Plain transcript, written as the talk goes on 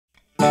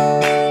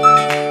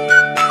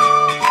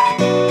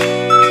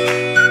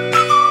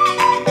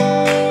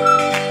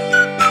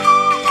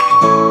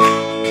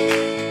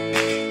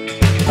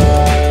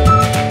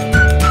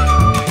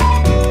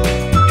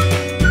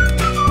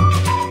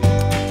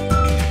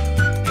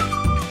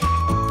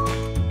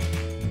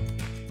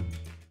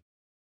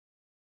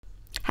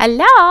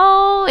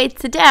Hello,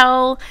 it's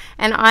Adele,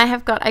 and I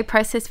have got a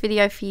process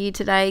video for you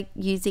today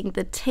using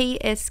the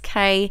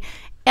TSK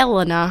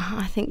Elena,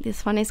 I think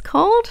this one is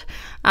called,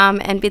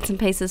 and bits and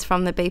pieces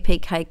from the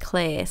BPK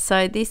Claire.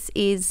 So this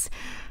is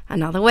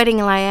another wedding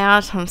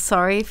layout. I'm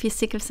sorry if you're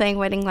sick of seeing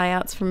wedding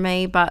layouts from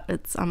me, but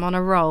I'm on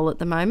a roll at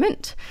the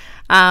moment.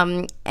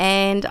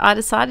 And I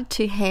decided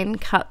to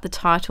hand cut the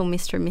title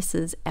Mr. and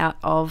Mrs. out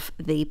of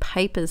the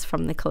papers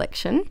from the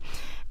collection,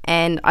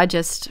 and I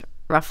just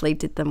roughly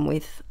did them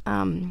with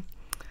a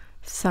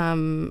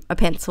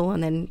pencil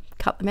and then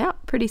cut them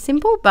out. Pretty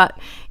simple, but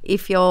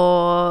if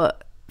you're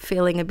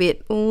feeling a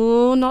bit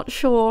not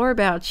sure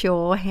about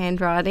your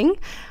handwriting,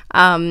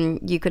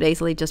 you could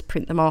easily just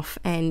print them off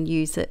and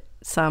use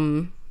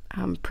some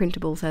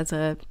printables as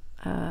a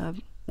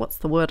what's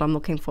the word I'm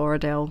looking for,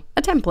 Adele?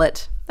 A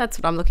template. That's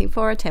what I'm looking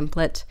for, a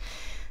template.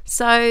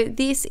 So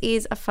this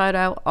is a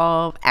photo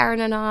of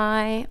Aaron and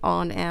I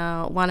on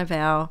one of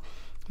our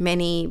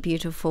many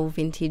beautiful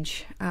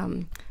vintage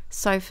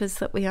sofas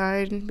that we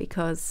own,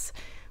 because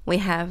we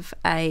have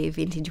a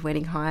vintage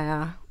wedding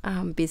hire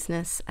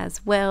business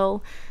as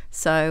well.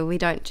 So we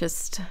don't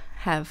just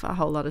have a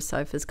whole lot of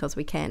sofas because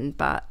we can,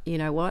 but you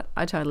know what?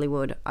 I totally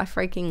would. I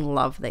freaking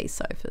love these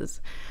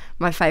sofas.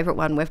 My favorite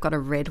one, we've got a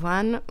red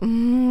one.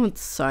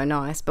 It's so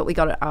nice, but we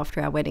got it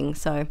after our wedding,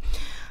 so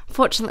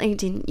fortunately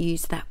didn't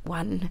use that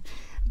one.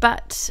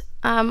 But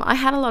I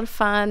had a lot of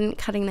fun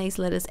cutting these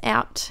letters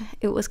out.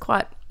 It was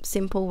quite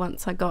simple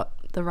once I got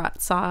the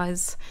right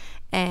size,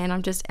 and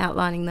I'm just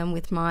outlining them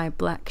with my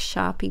black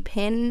Sharpie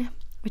pen,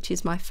 which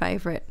is my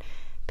favorite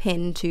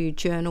pen to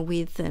journal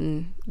with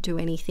and do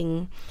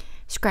anything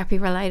Scrappery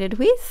related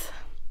with.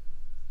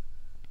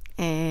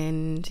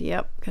 And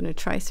yep, going to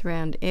trace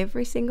around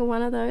every single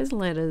one of those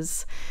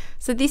letters.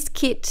 So this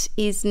kit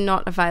is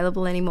not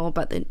available anymore,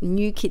 but the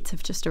new kits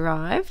have just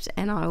arrived,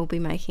 and I will be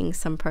making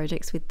some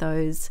projects with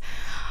those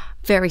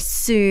very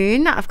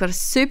soon. I've got a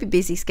super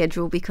busy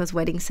schedule because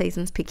wedding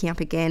season's picking up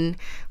again.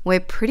 We're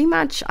pretty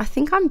much, I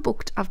think I'm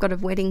booked, I've got a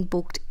wedding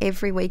booked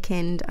every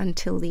weekend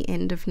until the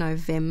end of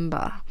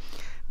November,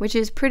 which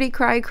is pretty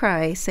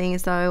cray seeing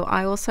as though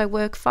I also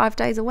work 5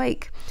 days a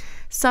week.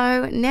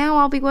 So now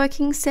I'll be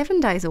working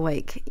 7 days a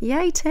week.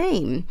 Yay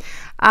team.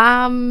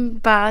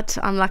 But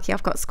I'm lucky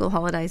I've got school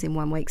holidays in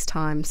 1 week's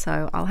time,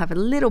 so I'll have a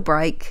little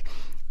break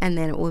and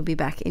then it will be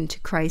back into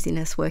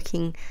craziness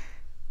working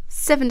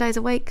 7 days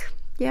a week.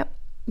 Yep,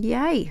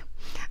 yay.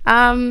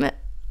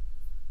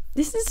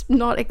 This is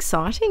not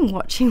exciting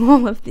watching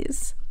all of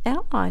this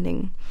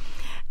outlining.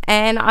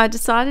 And I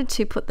decided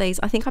to put these,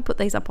 I think I put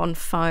these up on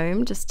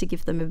foam just to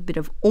give them a bit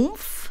of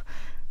oomph,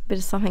 a bit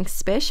of something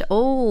special.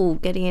 Oh,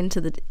 getting into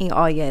the,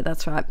 oh yeah,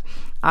 that's right.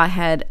 I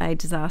had a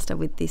disaster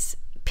with this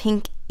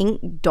pink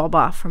ink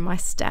dauber from my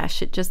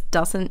stash. It just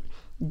doesn't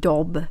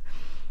daub.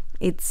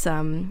 It's,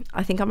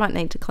 I think I might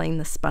need to clean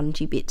the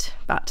spongy bit,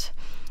 but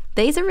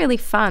these are really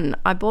fun.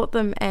 I bought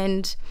them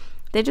and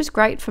they're just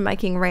great for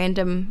making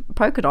random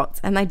polka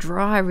dots, and they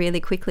dry really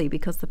quickly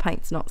because the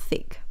paint's not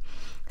thick.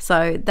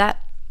 So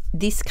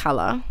this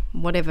color,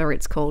 whatever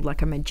it's called,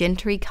 like a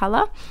magenta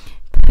color,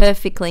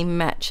 perfectly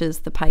matches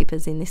the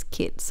papers in this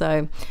kit.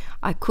 So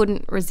I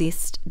couldn't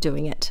resist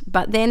doing it,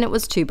 but then it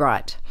was too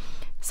bright.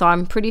 So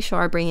I'm pretty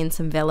sure I bring in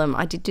some vellum.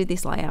 I did do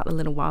this layout a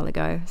little while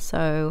ago,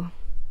 so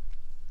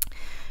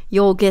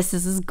your guess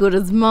is as good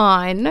as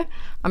mine.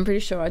 I'm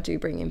pretty sure I do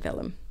bring in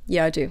vellum.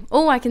 Yeah, I do.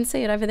 Oh, I can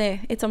see it over there.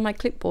 It's on my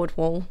clipboard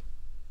wall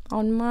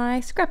on my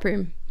scrap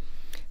room.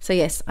 So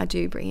yes, I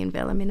do bring in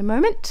vellum in a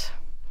moment.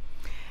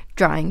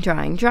 Drying.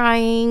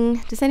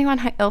 Does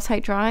anyone else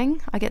hate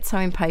drying? I get so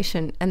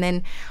impatient, and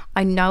then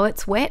I know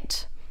it's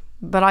wet,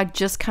 but I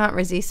just can't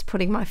resist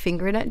putting my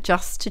finger in it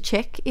just to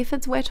check if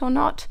it's wet or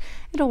not.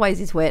 It always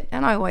is wet,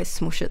 and I always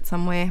smush it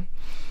somewhere.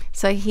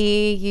 So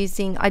here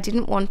I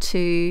didn't want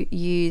to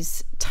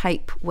use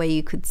tape where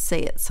you could see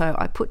it, so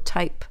I put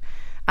tape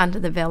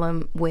under the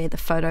vellum where the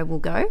photo will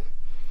go,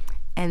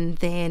 and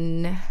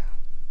then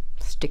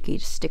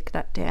stick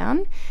that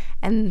down.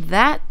 And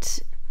that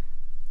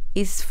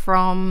is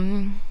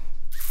from,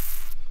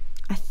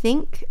 I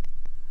think,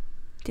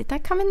 did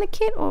that come in the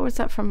kit or was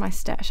that from my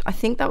stash? I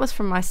think that was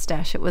from my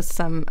stash. It was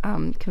some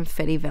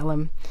confetti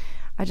vellum.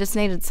 I just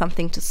needed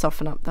something to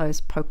soften up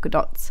those polka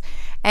dots.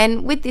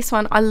 And with this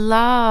one, I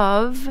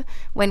love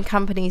when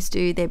companies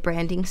do their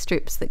branding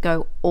strips that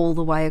go all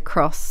the way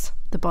across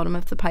the bottom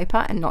of the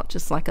paper and not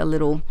just like a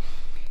little,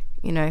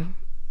 you know,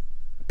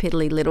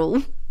 piddly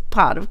little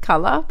part of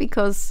color,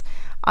 because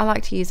I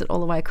like to use it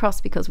all the way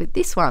across, because with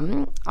this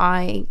one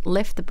I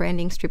left the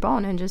branding strip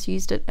on and just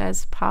used it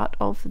as part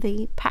of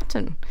the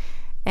pattern,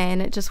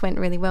 and it just went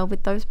really well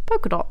with those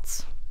polka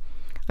dots.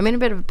 I'm in a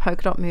bit of a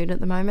polka dot mood at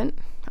the moment.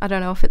 I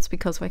don't know if it's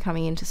because we're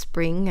coming into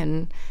spring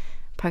and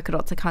polka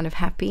dots are kind of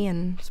happy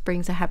and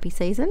spring's a happy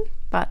season,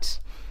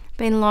 but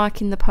been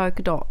liking the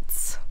polka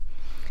dots.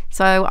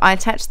 So I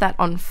attached that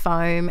on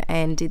foam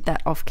and did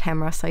that off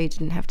camera, so you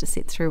didn't have to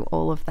sit through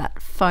all of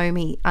that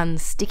foamy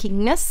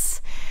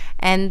unstickingness.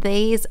 And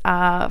these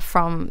are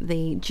from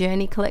the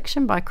Journey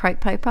collection by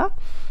Crepe Paper,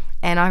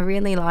 and I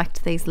really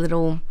liked these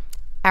little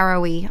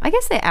arrowy. I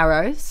guess they're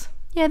arrows.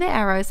 Yeah, they're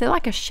arrows. They're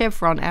like a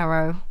chevron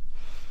arrow.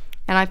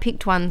 And I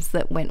picked ones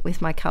that went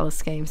with my colour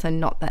scheme, so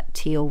not that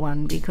teal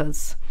one,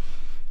 because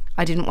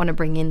I didn't want to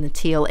bring in the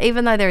teal.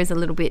 Even though there is a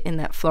little bit in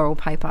that floral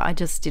paper, I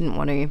just didn't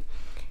want to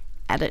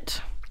add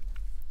it.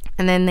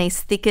 And then these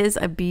stickers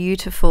are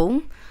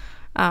beautiful.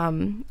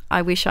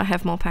 I wish I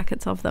have more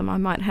packets of them. I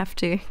might have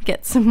to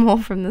get some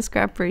more from the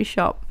Scrappery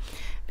shop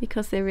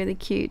because they're really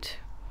cute.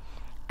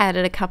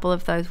 Added a couple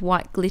of those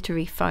white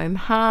glittery foam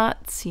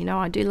hearts. You know,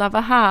 I do love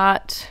a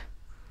heart.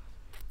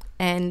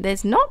 And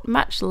there's not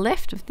much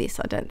left of this,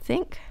 I don't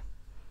think.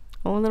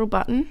 Oh, a little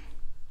button.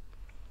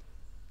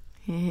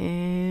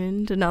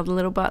 And another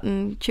little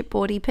button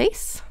chipboardy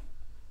piece.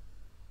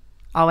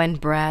 Oh, and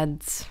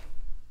brads.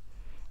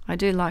 I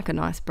do like a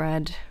nice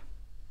brad.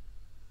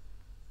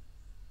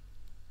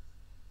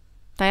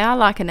 They are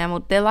like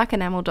enamel. They're like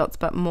enamel dots,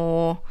 but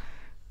more.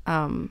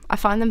 I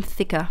find them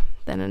thicker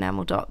than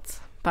enamel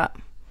dots, but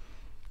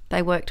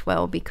they worked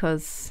well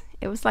because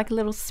it was like a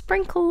little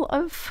sprinkle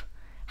of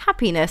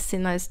happiness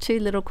in those two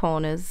little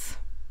corners.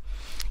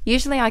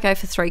 Usually I go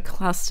for 3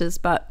 clusters,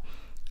 but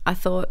I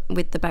thought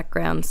with the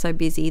background so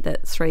busy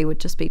that 3 would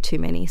just be too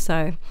many,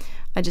 so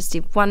I just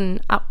did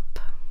 1 up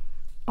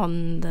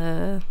on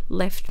the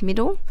left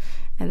middle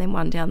and then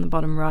 1 down the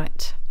bottom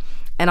right,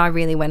 and I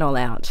really went all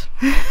out.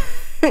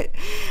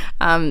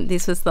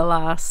 This was the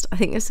last, I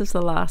think this was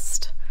the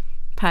last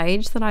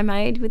page that I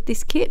made with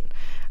this kit,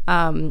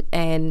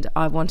 and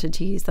I wanted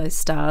to use those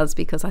stars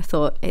because I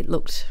thought it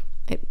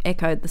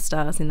echoed the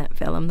stars in that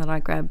vellum that I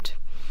grabbed.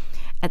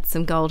 Add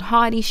some gold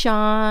Heidi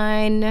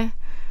shine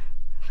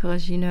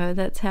because you know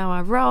that's how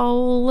I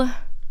roll.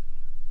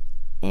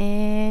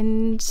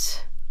 And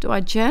do I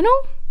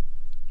journal?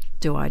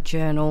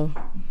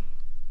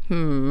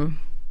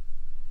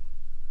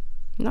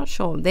 Not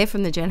sure. They're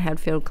from the Jen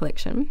Hadfield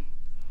collection,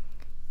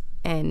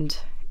 and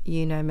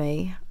you know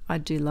me, I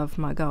do love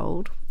my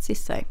gold. What's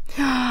this say?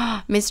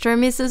 Mr.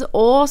 and Mrs.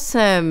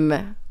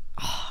 Awesome.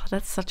 Oh,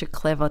 that's such a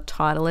clever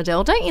title,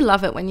 Adele. Don't you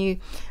love it when you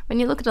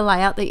look at a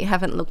layout that you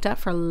haven't looked at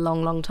for a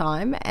long, long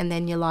time, and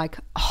then you're like,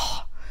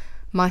 oh,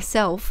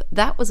 myself,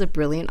 that was a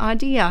brilliant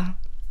idea.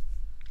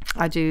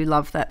 I do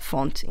love that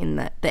font in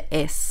the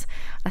S.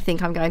 I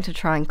think I'm going to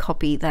try and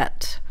copy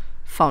that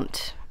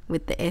font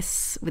with the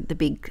S, with the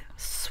big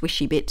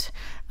swishy bit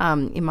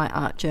in my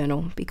art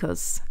journal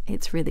because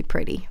it's really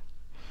pretty.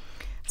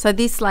 So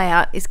this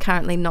layout is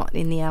currently not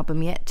in the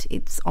album yet.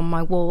 It's on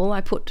my wall. I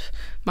put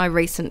my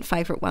recent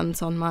favourite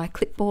ones on my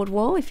clipboard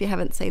wall. If you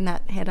haven't seen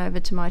that, head over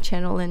to my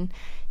channel and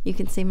you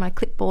can see my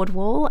clipboard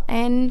wall,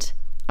 and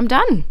I'm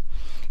done.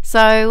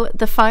 So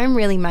the foam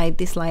really made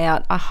this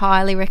layout. I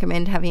highly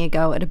recommend having a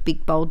go at a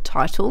big bold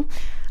title.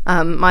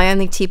 My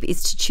only tip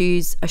is to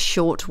choose a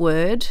short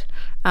word.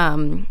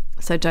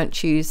 So don't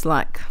choose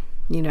like,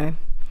 you know,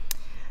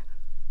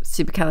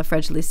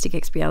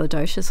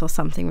 supercalifragilisticexpialidocious or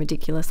something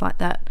ridiculous like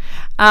that.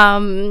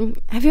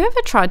 Have you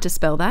ever tried to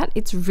spell that?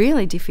 It's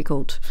really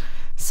difficult.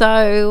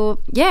 So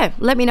yeah,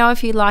 let me know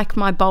if you like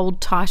my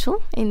bold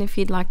title and if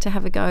you'd like to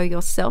have a go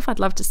yourself. I'd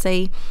love to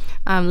see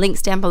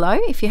links down below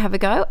if you have a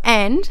go,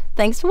 and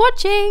thanks for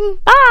watching.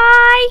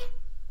 Bye.